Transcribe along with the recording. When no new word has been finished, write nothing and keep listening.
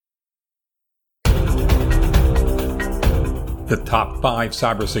the top 5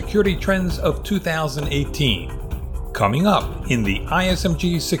 cybersecurity trends of 2018. Coming up in the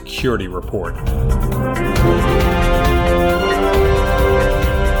ISMG Security Report.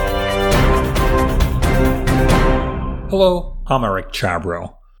 Hello, I'm Eric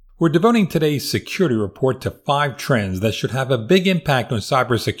Chabrow. We're devoting today's security report to 5 trends that should have a big impact on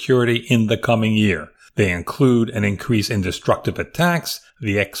cybersecurity in the coming year. They include an increase in destructive attacks,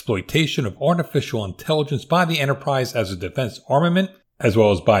 the exploitation of artificial intelligence by the enterprise as a defense armament, as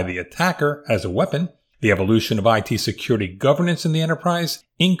well as by the attacker as a weapon, the evolution of IT security governance in the enterprise,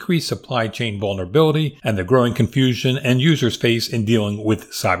 increased supply chain vulnerability, and the growing confusion end users face in dealing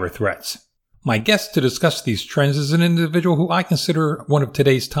with cyber threats. My guest to discuss these trends is an individual who I consider one of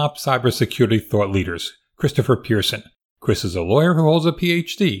today's top cybersecurity thought leaders, Christopher Pearson. Chris is a lawyer who holds a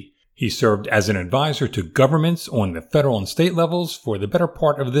PhD. He served as an advisor to governments on the federal and state levels for the better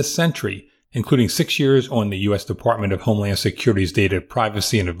part of this century, including 6 years on the U.S. Department of Homeland Security's Data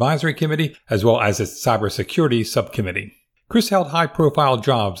Privacy and Advisory Committee, as well as its Cybersecurity Subcommittee. Chris held high-profile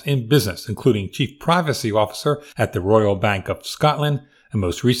jobs in business, including Chief Privacy Officer at the Royal Bank of Scotland, and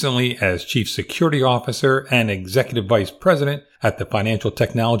most recently as Chief Security Officer and Executive Vice President at the financial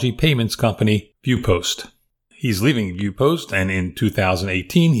technology payments company Viewpost. He's leaving Viewpost, and in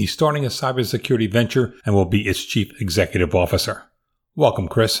 2018, he's starting a cybersecurity venture and will be its Chief Executive Officer. Welcome,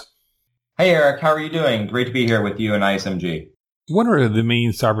 Chris. Hey, Eric. How are you doing? Great to be here with you and ISMG. What are the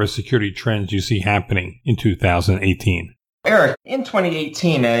main cybersecurity trends you see happening in 2018? Eric, in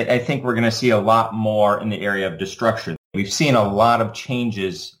 2018, I think we're going to see a lot more in the area of destruction. We've seen a lot of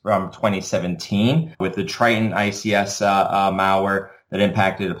changes from 2017 with the Triton ICS malware that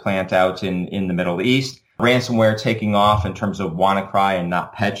impacted a plant out in the Middle East. Ransomware taking off in terms of WannaCry and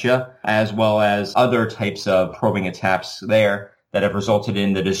NotPetya, as well as other types of probing attacks there that have resulted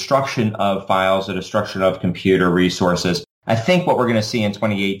in the destruction of files, the destruction of computer resources. I think what we're going to see in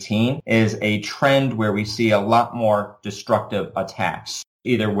 2018 is a trend where we see a lot more destructive attacks,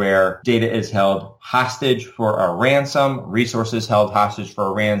 either where data is held hostage for a ransom, resources held hostage for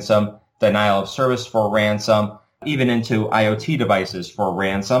a ransom, denial of service for a ransom, even into IoT devices for a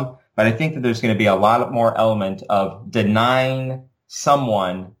ransom. But I think that there's going to be a lot more element of denying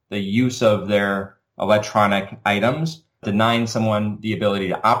someone the use of their electronic items, denying someone the ability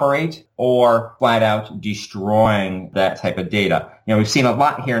to operate, or flat out destroying that type of data. We've seen a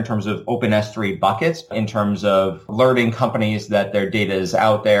lot here in terms of open S3 buckets, in terms of alerting companies that their data is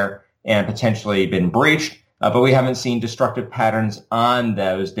out there and potentially been breached. But we haven't seen destructive patterns on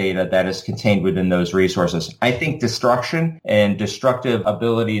those data that is contained within those resources. I think destruction and destructive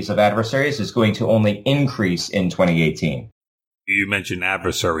abilities of adversaries is going to only increase in 2018. You mentioned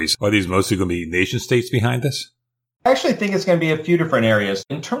adversaries. Are these mostly going to be nation states behind this? I actually think it's going to be a few different areas.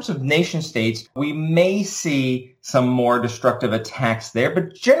 In terms of nation states, we may see some more destructive attacks there,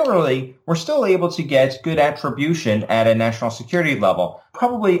 but generally, we're still able to get good attribution at a national security level.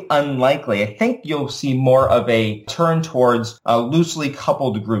 Probably unlikely. I think you'll see more of a turn towards loosely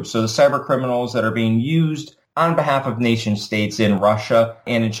coupled groups. So the cyber criminals that are being used on behalf of nation states in Russia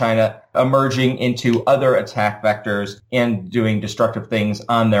and in China emerging into other attack vectors and doing destructive things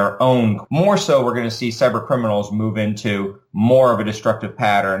on their own. More so, we're going to see cyber criminals move into more of a destructive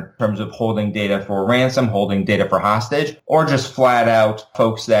pattern in terms of holding data for ransom, holding data for hostage, or just flat out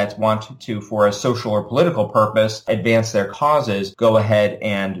folks that want to, for a social or political purpose, advance their causes, go ahead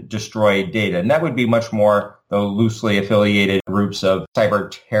and destroy data. And that would be much more the loosely affiliated groups of cyber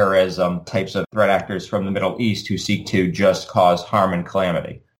terrorism types of threat actors from the Middle East who seek to just cause harm and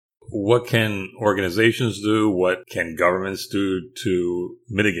calamity. What can organizations do? What can governments do to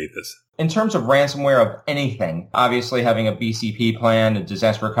mitigate this? In terms of ransomware of anything, obviously having a BCP plan, a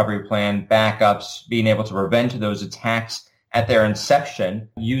disaster recovery plan, backups, being able to prevent those attacks at their inception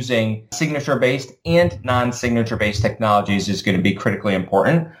using signature-based and non-signature-based technologies is going to be critically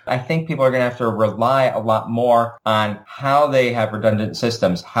important. I think people are going to have to rely a lot more on how they have redundant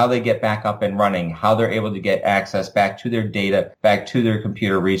systems, how they get back up and running, how they're able to get access back to their data, back to their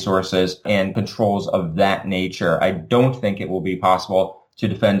computer resources, and controls of that nature. I don't think it will be possible to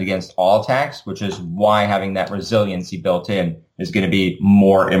defend against all attacks, which is why having that resiliency built in is going to be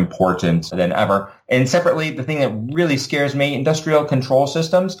more important than ever. And separately, the thing that really scares me, industrial control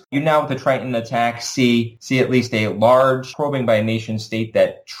systems. You now with the Triton attack see at least a large probing by a nation state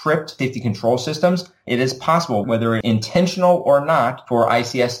that tripped safety control systems. It is possible, whether intentional or not, for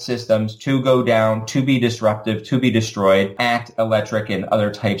ICS systems to go down, to be disruptive, to be destroyed at electric and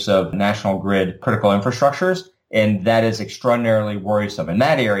other types of national grid critical infrastructures. And that is extraordinarily worrisome. In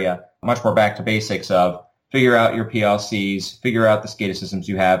that area, much more back to basics of figure out your PLCs, figure out the SCADA systems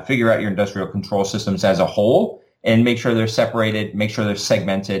you have, figure out your industrial control systems as a whole, and make sure they're separated, make sure they're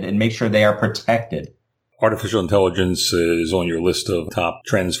segmented, and make sure they are protected. Artificial intelligence is on your list of top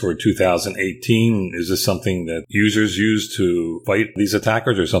trends for 2018. Is this something that users use to fight these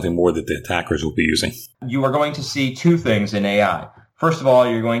attackers, or something more that the attackers will be using? You are going to see two things in AI. First of all,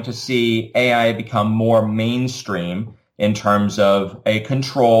 you're going to see AI become more mainstream in terms of a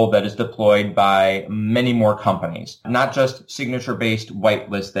control that is deployed by many more companies. Not just signature-based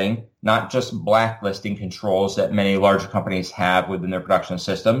whitelisting, not just blacklisting controls that many larger companies have within their production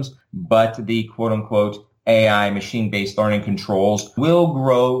systems, but the quote-unquote AI machine-based learning controls will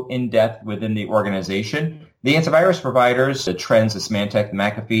grow in depth within the organization. The antivirus providers, the Trends, the Symantec, the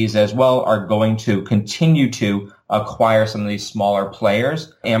McAfee's as well, are going to continue to acquire some of these smaller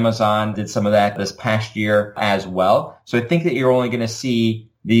players. Amazon did some of that this past year as well. So I think that you're only going to see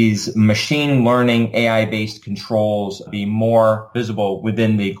these machine learning AI-based controls be more visible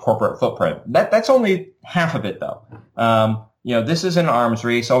within the corporate footprint. That's only half of it, though. This is an arms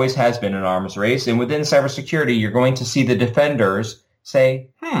race, always has been an arms race. And within cybersecurity, you're going to see the defenders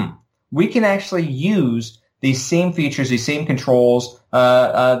say, we can actually use these same features, these same controls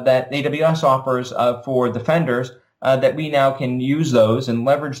that AWS offers for defenders, that we now can use those and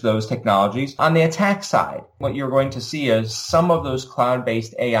leverage those technologies on the attack side. What you're going to see is some of those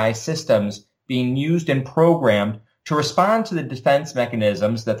cloud-based AI systems being used and programmed to respond to the defense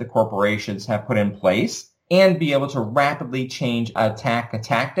mechanisms that the corporations have put in place and be able to rapidly change attack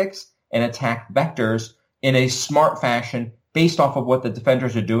tactics and attack vectors in a smart fashion based off of what the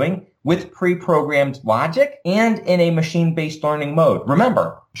defenders are doing with pre-programmed logic and in a machine-based learning mode.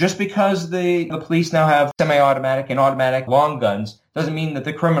 Remember, just because the police now have semi-automatic and automatic long guns doesn't mean that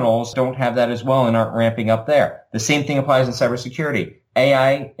the criminals don't have that as well and aren't ramping up there. The same thing applies in cybersecurity.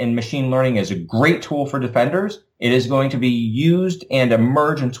 AI and machine learning is a great tool for defenders. It is going to be used and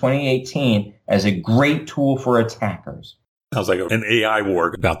emerge in 2018 as a great tool for attackers. Sounds like an AI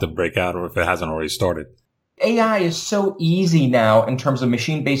war about to break out, or if it hasn't already started. AI is so easy now in terms of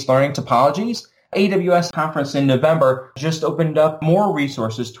machine-based learning topologies. AWS conference in November just opened up more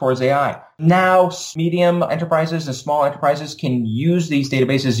resources towards AI. Now, medium enterprises and small enterprises can use these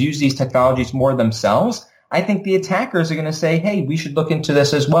databases, use these technologies more themselves. I think the attackers are going to say, hey, we should look into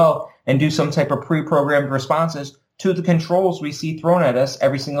this as well and do some type of pre-programmed responses to the controls we see thrown at us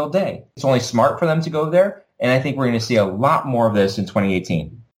every single day. It's only smart for them to go there, and I think we're going to see a lot more of this in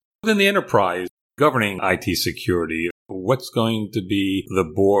 2018. Within the enterprise, governing IT security, what's going to be the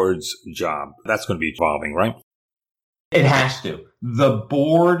board's job? That's going to be evolving, right? It has to. The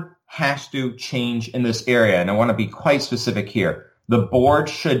board has to change in this area, and I want to be quite specific here. The board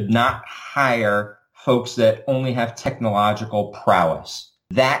should not hire folks that only have technological prowess.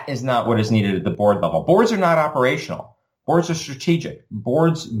 That is not what is needed at the board level. Boards are not operational. Boards are strategic.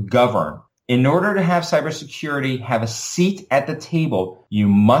 Boards govern. In order to have cybersecurity have a seat at the table, you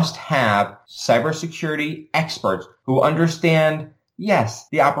must have cybersecurity experts who understand, yes,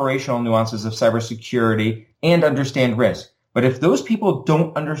 the operational nuances of cybersecurity and understand risk. But if those people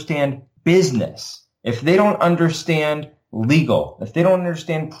don't understand business, if they don't understand legal, if they don't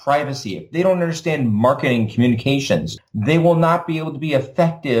understand privacy, if they don't understand marketing communications, they will not be able to be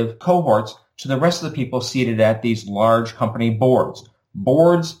effective cohorts to the rest of the people seated at these large company boards.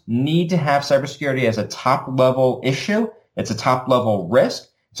 Boards need to have cybersecurity as a top-level issue. It's a top-level risk.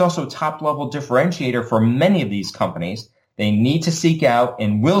 It's also a top-level differentiator for many of these companies. They need to seek out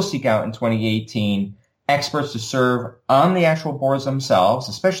and will seek out in 2018 experts to serve on the actual boards themselves,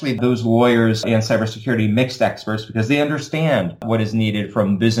 especially those lawyers and cybersecurity mixed experts, because they understand what is needed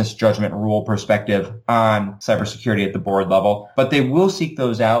from business judgment rule perspective on cybersecurity at the board level. But they will seek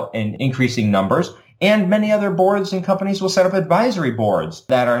those out in increasing numbers. And many other boards and companies will set up advisory boards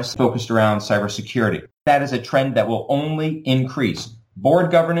that are focused around cybersecurity. That is a trend that will only increase. Board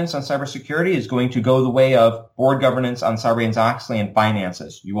governance on cybersecurity is going to go the way of board governance on Sarbanes-Oxley and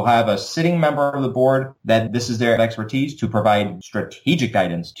finances. You will have a sitting member of the board that this is their expertise to provide strategic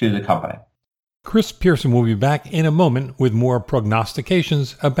guidance to the company. Chris Pearson will be back in a moment with more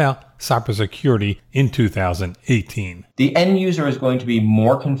prognostications about cybersecurity in 2018. The end user is going to be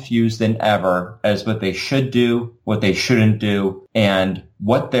more confused than ever as what they should do, what they shouldn't do, and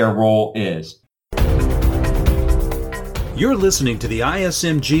what their role is. You're listening to the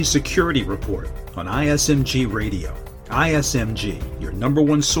ISMG Security Report on ISMG Radio. ISMG, your number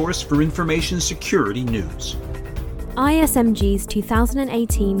one source for information security news. ISMG's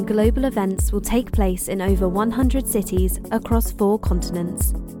 2018 global events will take place in over 100 cities across 4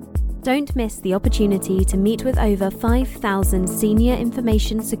 continents. Don't miss the opportunity to meet with over 5,000 senior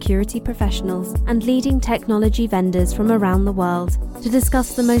information security professionals and leading technology vendors from around the world to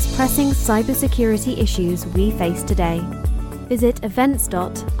discuss the most pressing cybersecurity issues we face today. Visit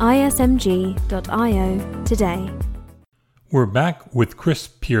events.ismg.io today. We're back with Chris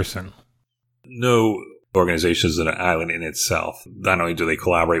Pearson. No organization is an island in itself. Not only do they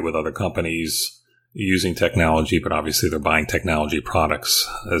collaborate with other companies using technology, but obviously they're buying technology products.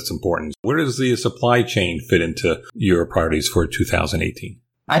 That's important. Where does the supply chain fit into your priorities for 2018?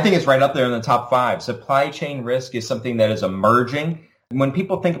 I think it's right up there in the top 5. Supply chain risk is something that is emerging. When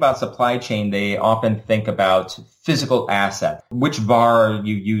people think about supply chain, they often think about physical assets. Which VAR are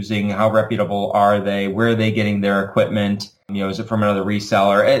you using? How reputable are they? Where are they getting their equipment? Is it from another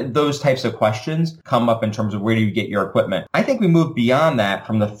reseller? Those types of questions come up in terms of where do you get your equipment. I think we move beyond that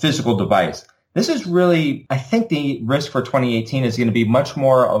from the physical device. This is really, I think the risk for 2018 is going to be much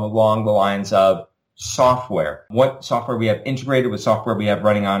more along the lines of software. What software we have integrated with software we have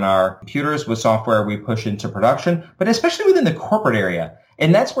running on our computers, with software we push into production, but especially within the corporate area.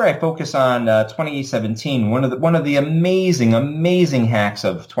 And that's where I focus on 2017. One of the amazing hacks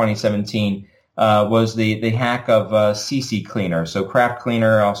of 2017 was the hack of CC Cleaner. So Craft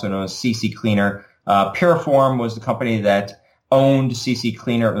Cleaner, also known as CC Cleaner. Piriform was the company that owned CC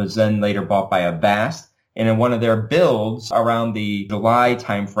Cleaner. It was then later bought by Avast. And in one of their builds around the July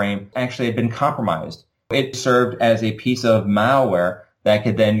timeframe, actually had been compromised. It served as a piece of malware that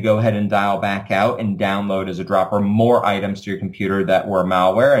could then go ahead and dial back out and download as a dropper more items to your computer that were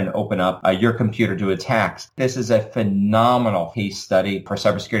malware and open up your computer to attacks. This is a phenomenal case study for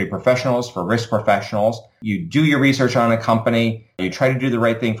cybersecurity professionals, for risk professionals. You do your research on a company, you try to do the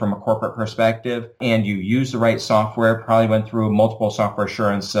right thing from a corporate perspective, and you use the right software, probably went through multiple software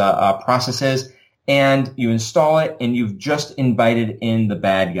assurance processes, and you install it, and you've just invited in the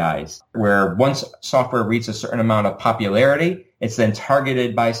bad guys, where once software reaches a certain amount of popularity, it's then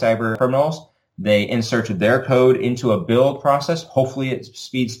targeted by cyber criminals. They insert their code into a build process. Hopefully it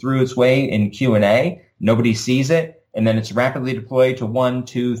speeds through its way in Q&A. Nobody sees it. And then it's rapidly deployed to 1,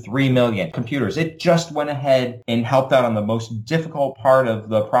 2, 3 million computers. It just went ahead and helped out on the most difficult part of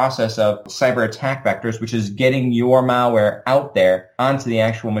the process of cyber attack vectors, which is getting your malware out there onto the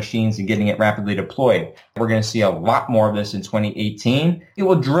actual machines and getting it rapidly deployed. We're going to see a lot more of this in 2018. It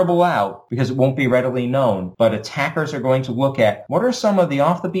will dribble out because it won't be readily known, but attackers are going to look at what are some of the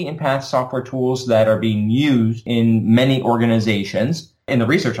off-the-beaten-path software tools that are being used in many organizations. And the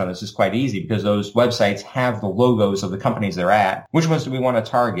research on this is quite easy because those websites have the logos of the companies they're at. Which ones do we want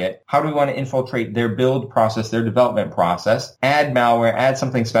to target? How do we want to infiltrate their build process, their development process, add malware, add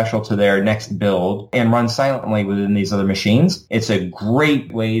something special to their next build, and run silently within these other machines? It's a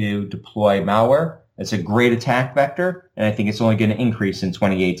great way to deploy malware. It's a great attack vector, and I think it's only going to increase in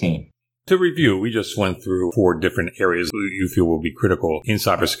 2018. To review, we just went through 4 different areas you feel will be critical in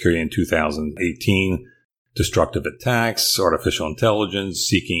cybersecurity in 2018. Destructive attacks, artificial intelligence,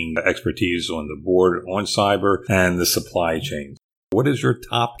 seeking expertise on the board on cyber, and the supply chain. What is your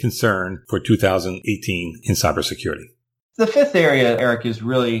top concern for 2018 in cybersecurity? The 5th area, Eric, is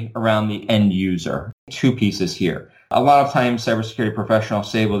really around the end user. 2 pieces here. A lot of times cybersecurity professionals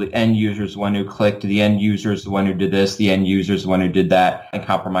say, well, the end user is the one who clicked, the end user is the one who did this, the end user is the one who did that, and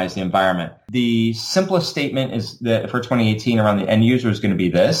compromised the environment. The simplest statement is that for 2018 around the end user is going to be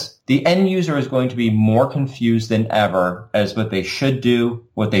this. The end user is going to be more confused than ever as what they should do,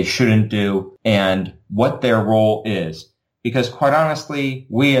 what they shouldn't do, and what their role is. Because quite honestly,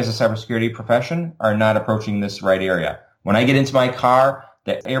 we as a cybersecurity profession are not approaching this right area. When I get into my car,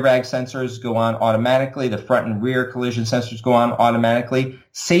 the airbag sensors go on automatically. The front and rear collision sensors go on automatically.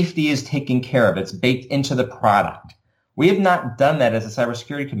 Safety is taken care of. It's baked into the product. We have not done that as a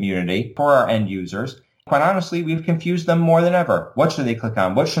cybersecurity community for our end users. Quite honestly, we've confused them more than ever. What should they click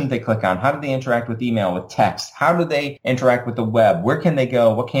on? What shouldn't they click on? How do they interact with email, with text? How do they interact with the web? Where can they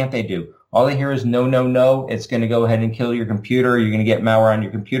go? What can't they do? All they hear is no, no, no. It's going to go ahead and kill your computer. You're going to get malware on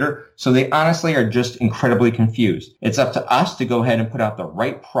your computer. So they honestly are just incredibly confused. It's up to us to go ahead and put out the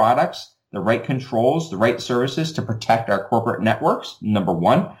right products, the right controls, the right services to protect our corporate networks, number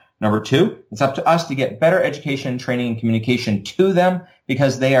 1. Number 2, it's up to us to get better education, training, and communication to them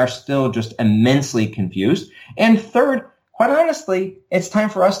because they are still just immensely confused. And 3rd, quite honestly, it's time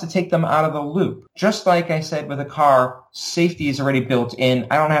for us to take them out of the loop. Just like I said with a car, safety is already built in.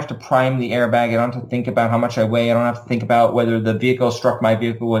 I don't have to prime the airbag. I don't have to think about how much I weigh. I don't have to think about whether the vehicle struck my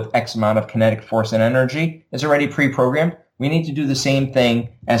vehicle with X amount of kinetic force and energy. It's already pre-programmed. We need to do the same thing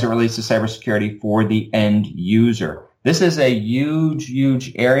as it relates to cybersecurity for the end user. This is a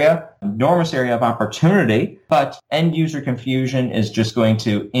huge area, enormous area of opportunity, but end user confusion is just going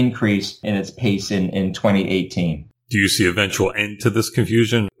to increase in its pace in 2018. Do you see eventual end to this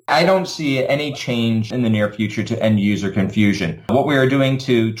confusion? I don't see any change in the near future to end user confusion. What we are doing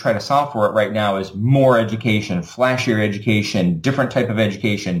to try to solve for it right now is more education, flashier education, different type of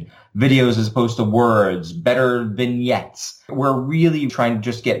education, videos as opposed to words, better vignettes. We're really trying to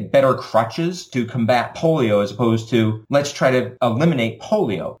just get better crutches to combat polio as opposed to let's try to eliminate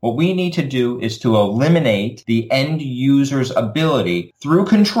polio. What we need to do is to eliminate the end user's ability through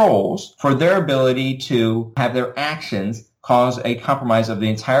controls for their ability to have their actions cause a compromise of the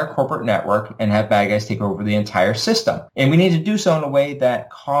entire corporate network and have bad guys take over the entire system. And we need to do so in a way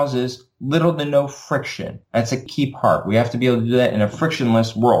that causes little to no friction. That's a key part. We have to be able to do that in a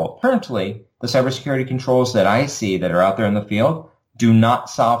frictionless world. Currently, the cybersecurity controls that I see that are out there in the field do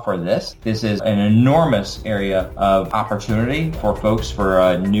not solve for this. This is an enormous area of opportunity for folks,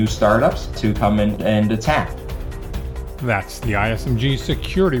 for new startups to come in and attack. That's the ISMG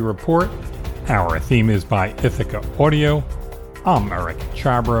Security Report. Our theme is by Ithaca Audio. I'm Eric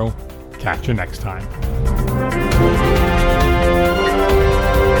Chabrow. Catch you next time.